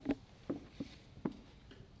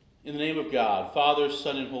In the name of God, Father,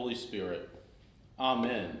 Son, and Holy Spirit.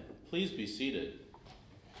 Amen. Please be seated.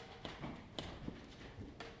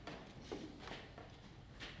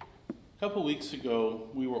 A couple weeks ago,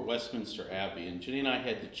 we were at Westminster Abbey, and Jenny and I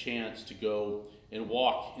had the chance to go and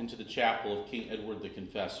walk into the chapel of King Edward the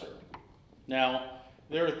Confessor. Now,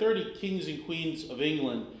 there are 30 kings and queens of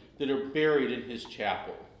England that are buried in his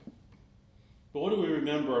chapel. But what do we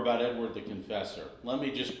remember about Edward the Confessor? Let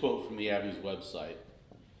me just quote from the Abbey's website.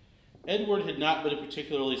 Edward had not been a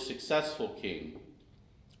particularly successful king,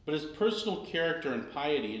 but his personal character and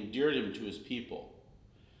piety endeared him to his people.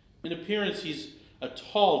 In appearance, he's a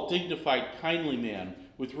tall, dignified, kindly man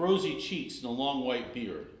with rosy cheeks and a long white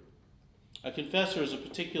beard. A confessor is a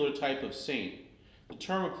particular type of saint. The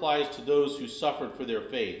term applies to those who suffered for their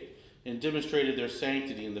faith and demonstrated their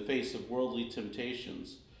sanctity in the face of worldly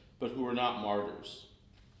temptations, but who were not martyrs.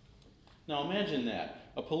 Now imagine that.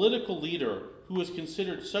 A political leader who was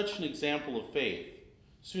considered such an example of faith,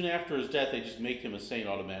 soon after his death, they just make him a saint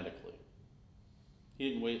automatically. He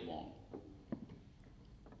didn't wait long.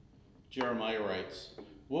 Jeremiah writes,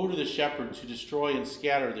 "Woe to the shepherds who destroy and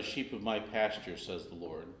scatter the sheep of my pasture, says the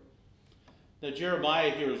Lord." Now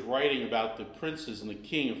Jeremiah here is writing about the princes and the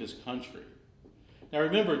king of his country. Now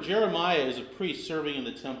remember, Jeremiah is a priest serving in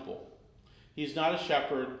the temple. He's not a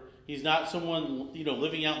shepherd. He's not someone,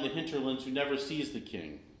 living out in the hinterlands who never sees the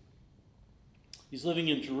king. He's living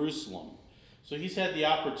in Jerusalem. So he's had the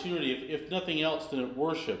opportunity, if nothing else than at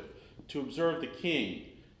worship, to observe the king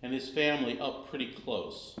and his family up pretty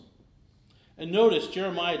close. And notice,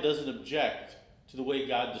 Jeremiah doesn't object to the way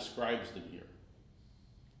God describes them here.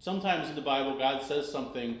 Sometimes in the Bible, God says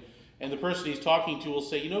something, and the person he's talking to will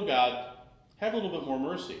say, God, have a little bit more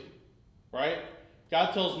mercy, right?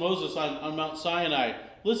 God tells Moses on Mount Sinai,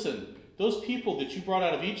 listen, those people that you brought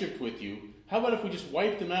out of Egypt with you, how about if we just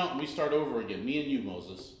wipe them out and we start over again, me and you,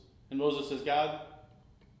 Moses? And Moses says, God,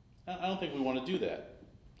 I don't think we want to do that.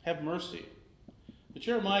 Have mercy. But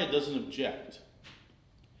Jeremiah doesn't object.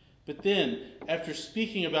 But then, after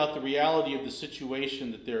speaking about the reality of the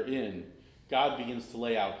situation that they're in, God begins to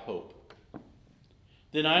lay out hope.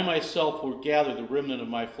 Then I myself will gather the remnant of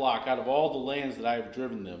my flock out of all the lands that I have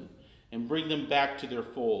driven them, and bring them back to their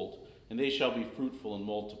fold, and they shall be fruitful and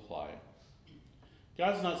multiply.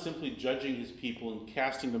 God's not simply judging his people and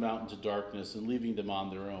casting them out into darkness and leaving them on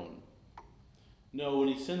their own. No, when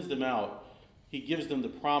he sends them out, he gives them the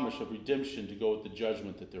promise of redemption to go with the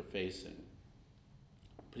judgment that they're facing.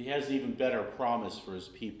 But he has an even better promise for his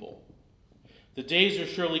people. The days are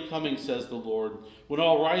surely coming, says the Lord, when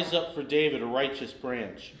I'll rise up for David a righteous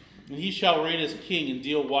branch, and he shall reign as king and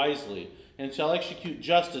deal wisely, and shall execute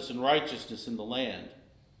justice and righteousness in the land.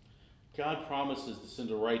 God promises to send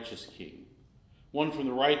a righteous king, one from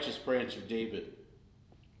the righteous branch of David.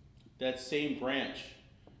 That same branch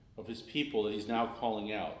of his people that he's now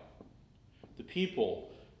calling out. The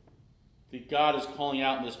people that God is calling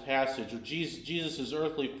out in this passage are Jesus'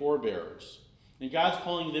 earthly forebearers. And God's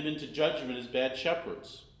calling them into judgment as bad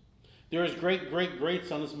shepherds. There is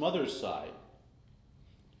greats on his mother's side.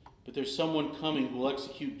 But there's someone coming who will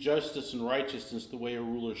execute justice and righteousness the way a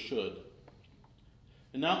ruler should.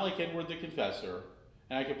 And not like Edward the Confessor,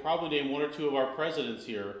 and I could probably name one or two of our presidents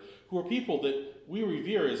here, who are people that we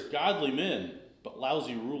revere as godly men, but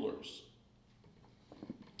lousy rulers.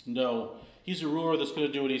 No, he's a ruler that's going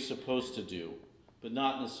to do what he's supposed to do, but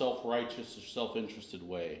not in a self-righteous or self-interested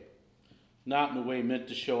way. Not in a way meant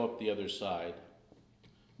to show up the other side.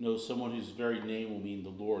 No, someone whose very name will mean the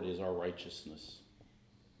Lord is our righteousness.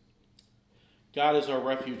 God is our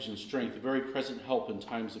refuge and strength, a very present help in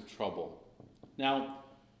times of trouble. Now,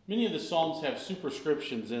 many of the Psalms have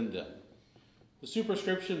superscriptions in them. The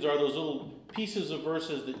superscriptions are those little pieces of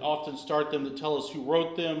verses that often start them that tell us who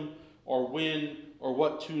wrote them, or when, or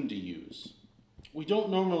what tune to use. We don't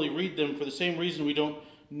normally read them for the same reason we don't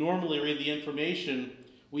normally read the information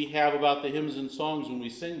we have about the hymns and songs when we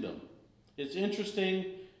sing them. It's interesting.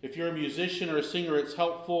 If you're a musician or a singer, it's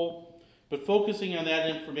helpful. But focusing on that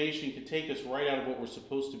information can take us right out of what we're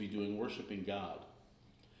supposed to be doing, worshiping God.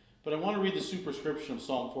 But I want to read the superscription of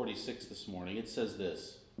Psalm 46 this morning. It says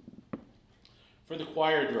this: For the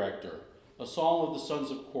choir director, a psalm of the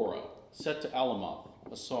sons of Korah, set to Alamoth,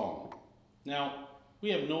 a song. Now,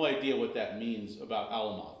 we have no idea what that means about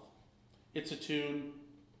Alamoth. It's a tune.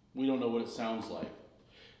 We don't know what it sounds like.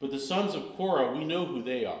 But the sons of Korah, we know who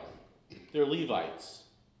they are. They're Levites.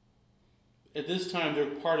 At this time, they're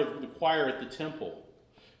part of the choir at the temple.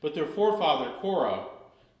 But their forefather, Korah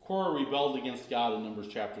rebelled against God in Numbers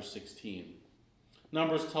chapter 16.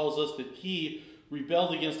 Numbers tells us that he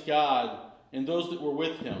rebelled against God, and those that were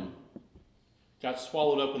with him got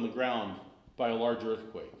swallowed up in the ground by a large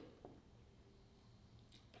earthquake.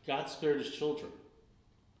 God spared his children.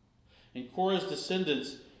 And Korah's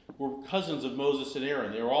descendants were cousins of Moses and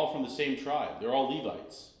Aaron. They were all from the same tribe. They're all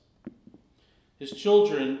Levites. His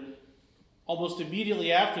children, almost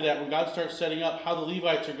immediately after that, when God starts setting up how the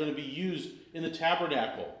Levites are going to be used in the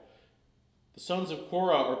tabernacle, the sons of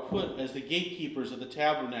Korah are put as the gatekeepers of the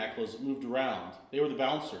tabernacle as it moved around. They were the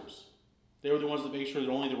bouncers. They were the ones that made sure that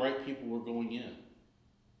only the right people were going in.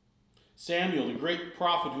 Samuel, the great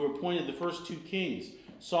prophet who appointed the first two kings,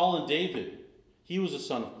 Saul and David, he was a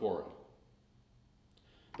son of Korah.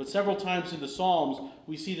 But several times in the Psalms,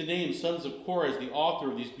 we see the name sons of Korah as the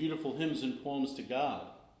author of these beautiful hymns and poems to God.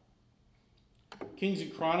 Kings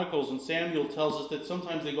and Chronicles and Samuel tells us that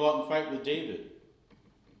sometimes they go out and fight with David.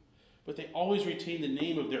 But they always retain the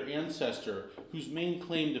name of their ancestor, whose main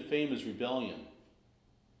claim to fame is rebellion.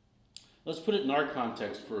 Let's put it in our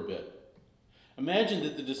context for a bit. Imagine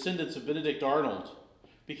that the descendants of Benedict Arnold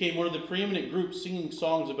became one of the preeminent groups singing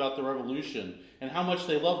songs about the Revolution and how much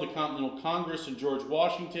they loved the Continental Congress and George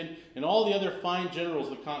Washington and all the other fine generals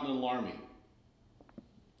of the Continental Army,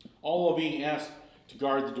 all while being asked to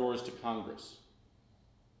guard the doors to Congress.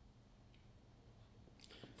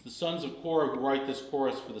 It's the sons of Korah who write this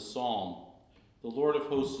chorus for the psalm. The Lord of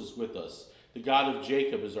hosts is with us. The God of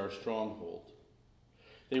Jacob is our stronghold.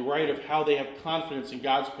 They write of how they have confidence in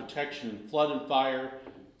God's protection in flood and fire,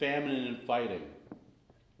 famine and in fighting.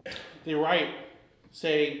 They write,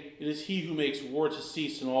 saying, it is he who makes war to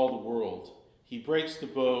cease in all the world. He breaks the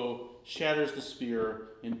bow, shatters the spear,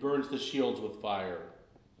 and burns the shields with fire.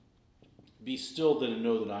 Be still then and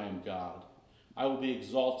know that I am God. I will be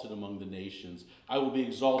exalted among the nations. I will be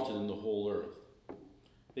exalted in the whole earth.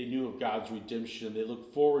 They knew of God's redemption, and they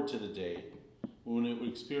looked forward to the day when it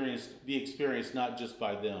would be experienced not just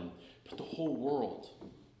by them, but the whole world.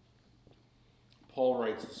 Paul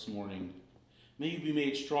writes this morning, may you be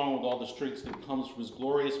made strong with all the strength that comes from his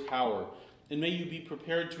glorious power, and may you be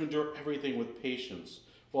prepared to endure everything with patience,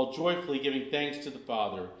 while joyfully giving thanks to the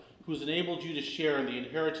Father, who has enabled you to share in the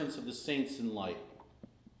inheritance of the saints in light.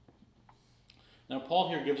 Now, Paul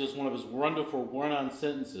here gives us one of his wonderful run-on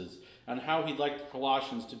sentences on how he'd like the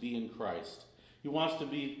Colossians to be in Christ. He wants them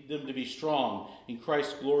to be strong in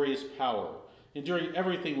Christ's glorious power, enduring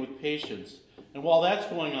everything with patience. And while that's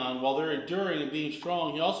going on, while they're enduring and being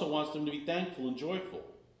strong, he also wants them to be thankful and joyful.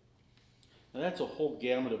 Now, that's a whole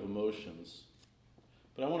gamut of emotions.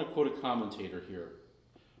 But I want to quote a commentator here.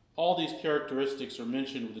 All these characteristics are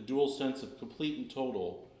mentioned with a dual sense of complete and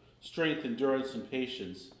total strength, endurance, and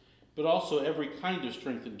patience, but also every kind of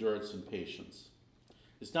strength, endurance, and patience.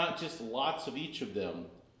 It's not just lots of each of them,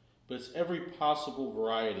 but it's every possible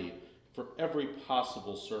variety for every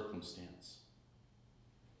possible circumstance.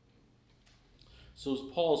 So as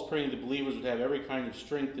Paul is praying the believers would have every kind of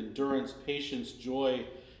strength, endurance, patience, joy,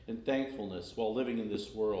 and thankfulness while living in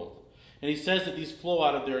this world. And he says that these flow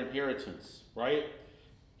out of their inheritance, right?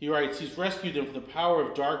 He writes, he's rescued them from the power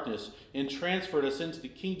of darkness and transferred us into the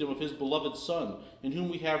kingdom of his beloved Son, in whom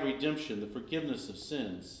we have redemption, the forgiveness of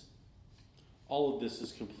sins. All of this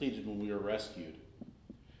is completed when we are rescued.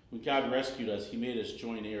 When God rescued us, he made us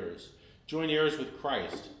joint heirs with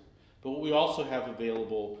Christ. But what we also have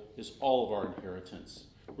available is all of our inheritance,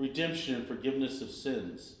 redemption and forgiveness of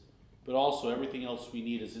sins, but also everything else we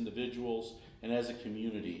need as individuals and as a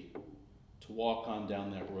community to walk on down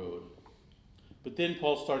that road. But then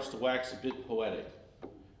Paul starts to wax a bit poetic,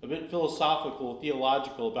 a bit philosophical,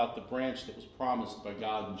 theological about the branch that was promised by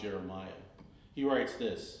God in Jeremiah. He writes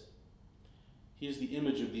this, he is the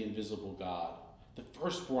image of the invisible God, the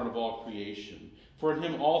firstborn of all creation. For in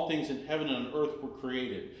him all things in heaven and on earth were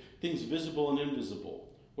created, things visible and invisible,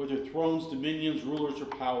 whether thrones, dominions, rulers, or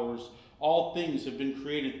powers, all things have been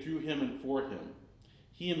created through him and for him.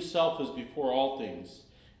 He himself is before all things,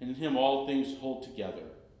 and in him all things hold together.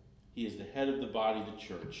 He is the head of the body, the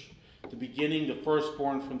church, the beginning, the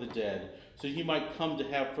firstborn from the dead, so he might come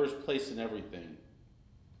to have first place in everything.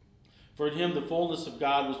 For in him the fullness of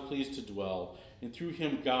God was pleased to dwell, and through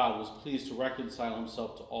him God was pleased to reconcile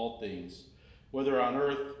himself to all things, whether on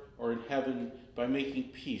earth or in heaven, by making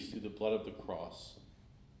peace through the blood of the cross.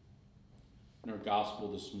 In our gospel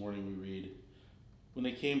this morning we read, when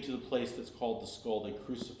they came to the place that's called the Skull, they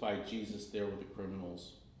crucified Jesus there with the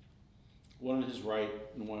criminals, one on his right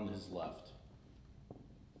and one on his left.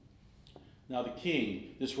 Now the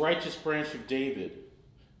king, this righteous branch of David,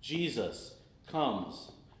 Jesus,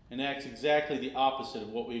 comes and acts exactly the opposite of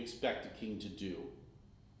what we expect a king to do.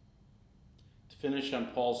 To finish on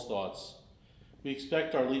Paul's thoughts, we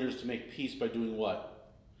expect our leaders to make peace by doing what?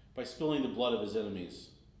 By spilling the blood of his enemies.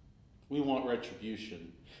 We want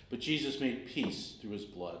retribution, but Jesus made peace through his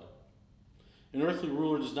blood. An earthly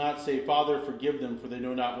ruler does not say, Father, forgive them, for they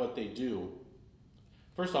know not what they do.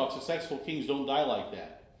 First off, successful kings don't die like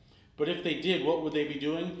that. But if they did, what would they be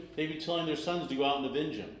doing? They'd be telling their sons to go out and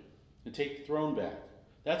avenge him and take the throne back.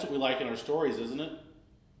 That's what we like in our stories, isn't it?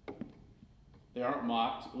 They aren't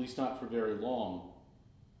mocked, at least not for very long.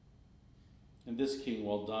 And this king,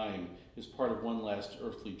 while dying, is part of one last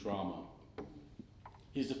earthly drama.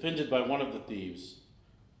 He's defended by one of the thieves.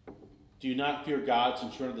 Do you not fear God,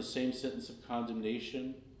 since you're under the same sentence of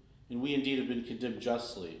condemnation? And we indeed have been condemned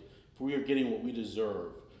justly, for we are getting what we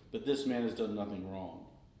deserve, but this man has done nothing wrong.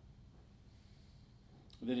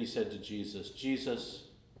 And then he said to Jesus, Jesus,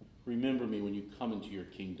 remember me when you come into your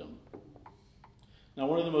kingdom. Now,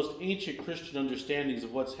 one of the most ancient Christian understandings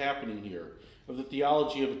of what's happening here, of the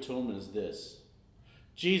theology of atonement, is this.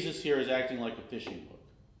 Jesus here is acting like a fishing hook.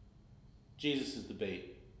 Jesus is the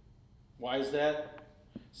bait. Why is that?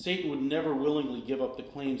 Satan would never willingly give up the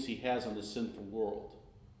claims he has on the sinful world.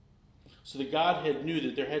 So the Godhead knew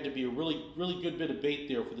that there had to be a really good bit of bait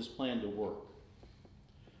there for this plan to work.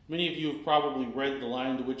 Many of you have probably read The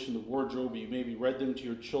Lion, the Witch, and the Wardrobe. You maybe read them to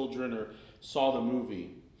your children or saw the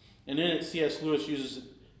movie. And in it, C.S. Lewis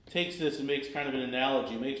takes this and makes kind of an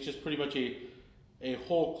analogy, makes just pretty much a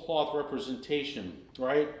whole cloth representation,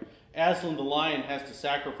 right? Aslan the lion has to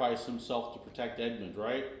sacrifice himself to protect Edmund,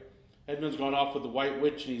 right? Edmund's gone off with the White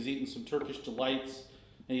Witch and he's eaten some Turkish delights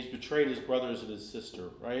and he's betrayed his brothers and his sister,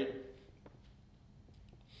 right?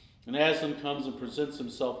 And Aslan comes and presents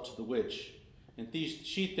himself to the witch, and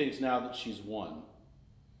she thinks now that she's won.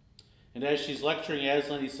 And as she's lecturing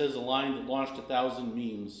Aslan, he says a line that launched 1,000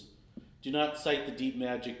 memes. Do not cite the deep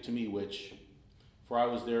magic to me, witch, for I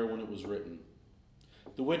was there when it was written.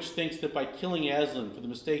 The witch thinks that by killing Aslan for the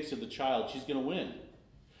mistakes of the child, she's going to win.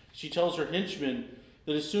 She tells her henchmen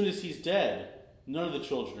that as soon as he's dead, none of the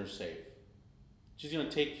children are safe. She's going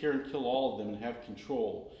to take care and kill all of them and have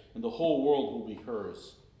control, and the whole world will be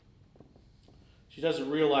hers. She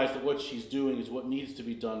doesn't realize that what she's doing is what needs to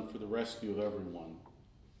be done for the rescue of everyone.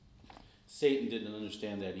 Satan didn't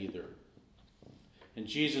understand that either. And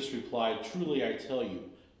Jesus replied, truly I tell you,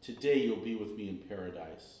 today you'll be with me in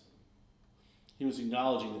paradise. He was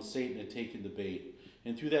acknowledging that Satan had taken the bait,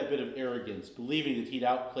 and through that bit of arrogance, believing that he'd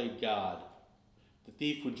outplayed God, the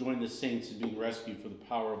thief would join the saints in being rescued from the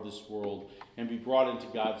power of this world and be brought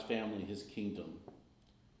into God's family, his kingdom.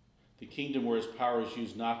 The kingdom where his power is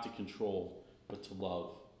used not to control, but to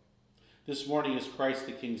love. This morning is Christ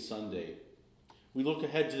the King Sunday. We look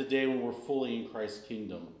ahead to the day when we're fully in Christ's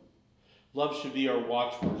kingdom. Love should be our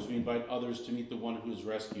watchword as we invite others to meet the one who has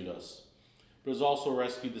rescued us, but has also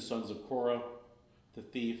rescued the sons of Korah, the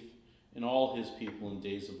thief, and all his people in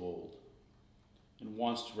days of old, and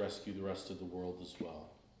wants to rescue the rest of the world as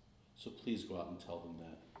well. So please go out and tell them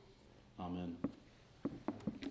that. Amen.